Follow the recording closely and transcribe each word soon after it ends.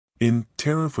In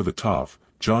Terror for the Toff,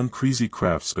 Creasey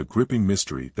crafts a gripping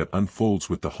mystery that unfolds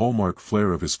with the hallmark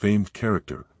flair of his famed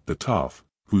character, the Toff,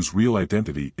 whose real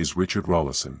identity is Richard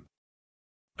Rollison.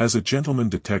 As a gentleman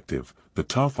detective, the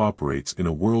Toff operates in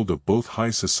a world of both high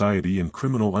society and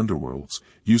criminal underworlds,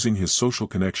 using his social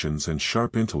connections and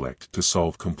sharp intellect to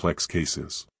solve complex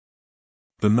cases.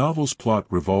 The novel's plot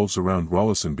revolves around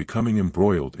Rollison becoming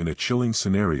embroiled in a chilling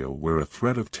scenario where a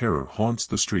threat of terror haunts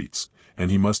the streets, and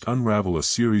he must unravel a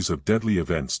series of deadly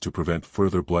events to prevent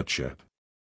further bloodshed.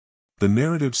 The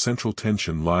narrative's central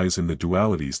tension lies in the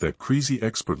dualities that Creasey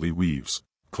expertly weaves: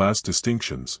 class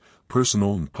distinctions,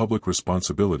 personal and public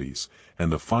responsibilities,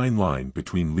 and the fine line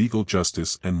between legal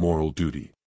justice and moral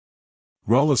duty.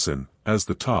 Rollison, as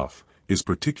the Toff, is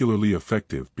particularly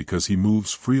effective because he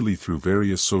moves freely through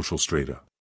various social strata.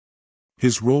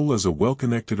 His role as a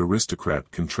well-connected aristocrat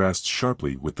contrasts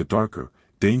sharply with the darker,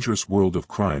 dangerous world of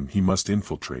crime he must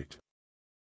infiltrate.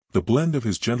 The blend of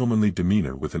his gentlemanly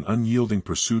demeanor with an unyielding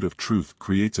pursuit of truth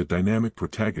creates a dynamic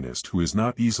protagonist who is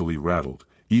not easily rattled,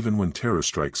 even when terror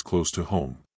strikes close to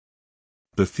home.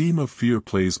 The theme of fear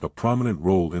plays a prominent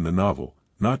role in the novel,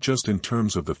 not just in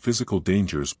terms of the physical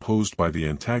dangers posed by the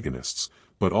antagonists,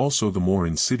 but also the more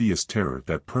insidious terror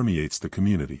that permeates the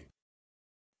community.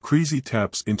 Creasey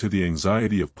taps into the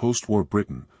anxiety of post-war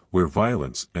Britain, where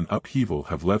violence and upheaval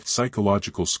have left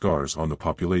psychological scars on the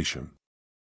population.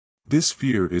 This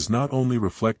fear is not only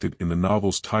reflected in the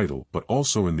novel's title but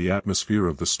also in the atmosphere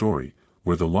of the story,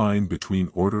 where the line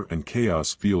between order and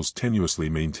chaos feels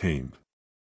tenuously maintained.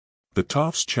 The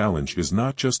Toff's challenge is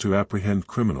not just to apprehend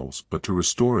criminals but to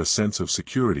restore a sense of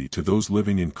security to those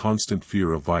living in constant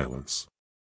fear of violence.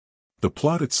 The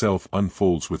plot itself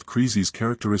unfolds with Creasey's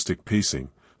characteristic pacing,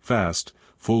 fast,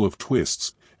 full of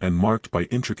twists, and marked by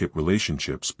intricate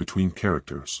relationships between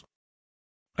characters.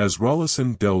 As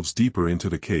Rollison delves deeper into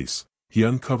the case, he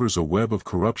uncovers a web of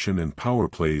corruption and power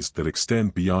plays that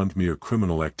extend beyond mere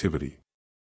criminal activity.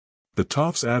 The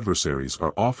Toff's adversaries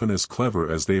are often as clever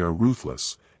as they are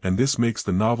ruthless, and this makes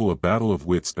the novel a battle of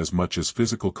wits as much as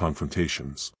physical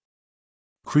confrontations.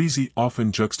 Creasey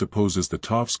often juxtaposes the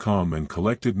Toff's calm and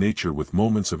collected nature with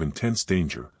moments of intense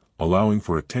danger, allowing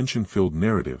for a tension-filled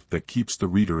narrative that keeps the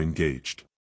reader engaged.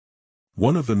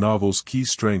 One of the novel's key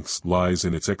strengths lies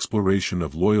in its exploration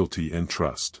of loyalty and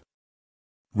trust.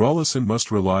 Rollison must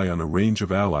rely on a range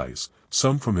of allies,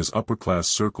 some from his upper-class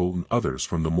circle and others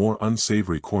from the more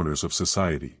unsavory corners of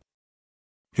society.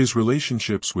 His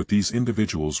relationships with these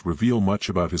individuals reveal much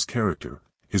about his character,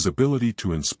 his ability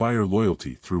to inspire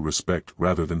loyalty through respect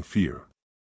rather than fear.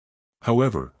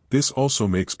 However, this also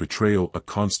makes betrayal a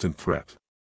constant threat.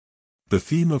 The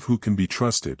theme of who can be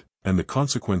trusted, and the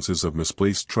consequences of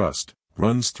misplaced trust,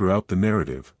 runs throughout the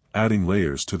narrative, adding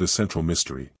layers to the central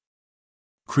mystery.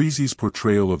 Creasey's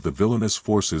portrayal of the villainous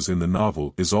forces in the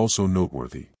novel is also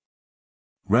noteworthy.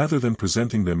 Rather than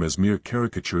presenting them as mere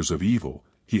caricatures of evil,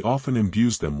 he often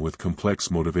imbues them with complex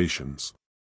motivations.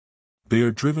 They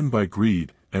are driven by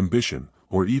greed, ambition,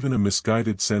 or even a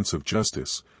misguided sense of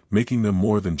justice, making them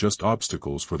more than just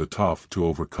obstacles for the Toff to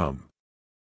overcome.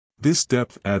 This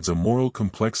depth adds a moral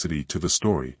complexity to the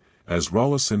story, as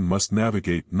Rollison must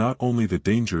navigate not only the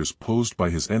dangers posed by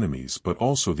his enemies but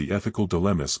also the ethical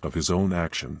dilemmas of his own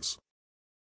actions.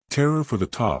 Terror for the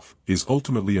Toff is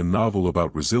ultimately a novel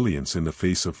about resilience in the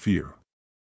face of fear.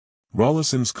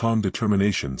 Rollison's calm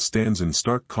determination stands in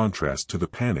stark contrast to the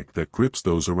panic that grips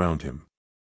those around him.